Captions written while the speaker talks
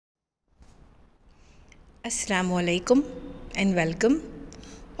Assalamu alaikum and welcome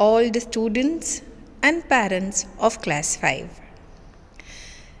all the students and parents of Class 5.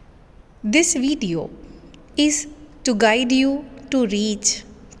 This video is to guide you to reach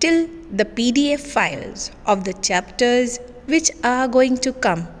till the PDF files of the chapters which are going to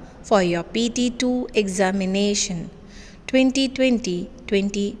come for your PT-2 examination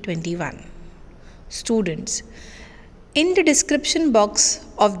 2020-2021. Students, in the description box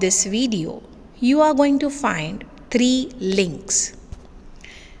of this video, you are going to find 3 links.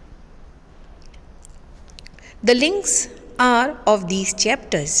 The links are of these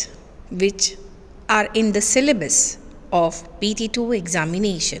chapters which are in the syllabus of PT-2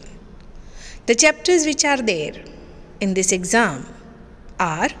 examination. The chapters which are there in this exam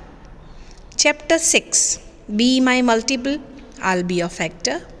are Chapter 6, Be My Multiple, I'll Be a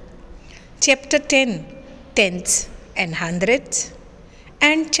Factor, Chapter 10, Tenths and Hundredths,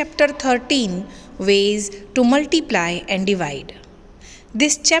 and Chapter 13, Ways to Multiply and Divide.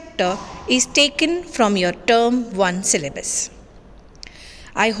 This chapter is taken from your Term 1 syllabus.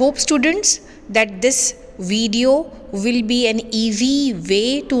 I hope, students, that this video will be an easy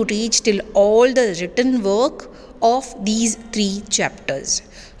way to reach till all the written work of these 3 chapters.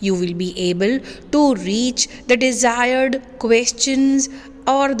 You will be able to reach the desired questions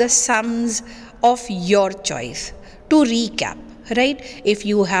or the sums of your choice. To recap, right? If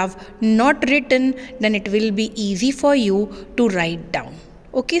you have not written, then it will be easy for you to write down.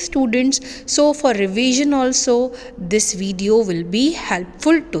 Okay, students, so for revision also, this video will be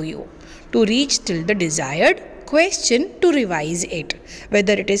helpful to you to reach till the desired question to revise it,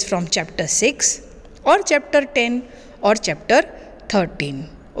 whether it is from chapter 6 or chapter 10 or chapter 13.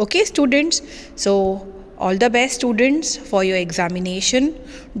 Okay, students, so all the best, students, for your examination.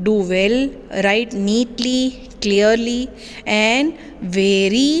 Do well, write neatly, clearly, and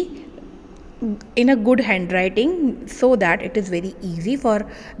in a good handwriting, so that it is very easy for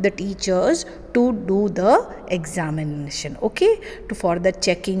the teachers to do the examination, okay, for the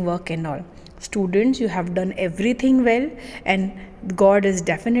checking work and all. Students, you have done everything well, and God is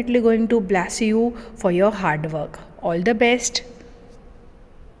definitely going to bless you for your hard work. All the best.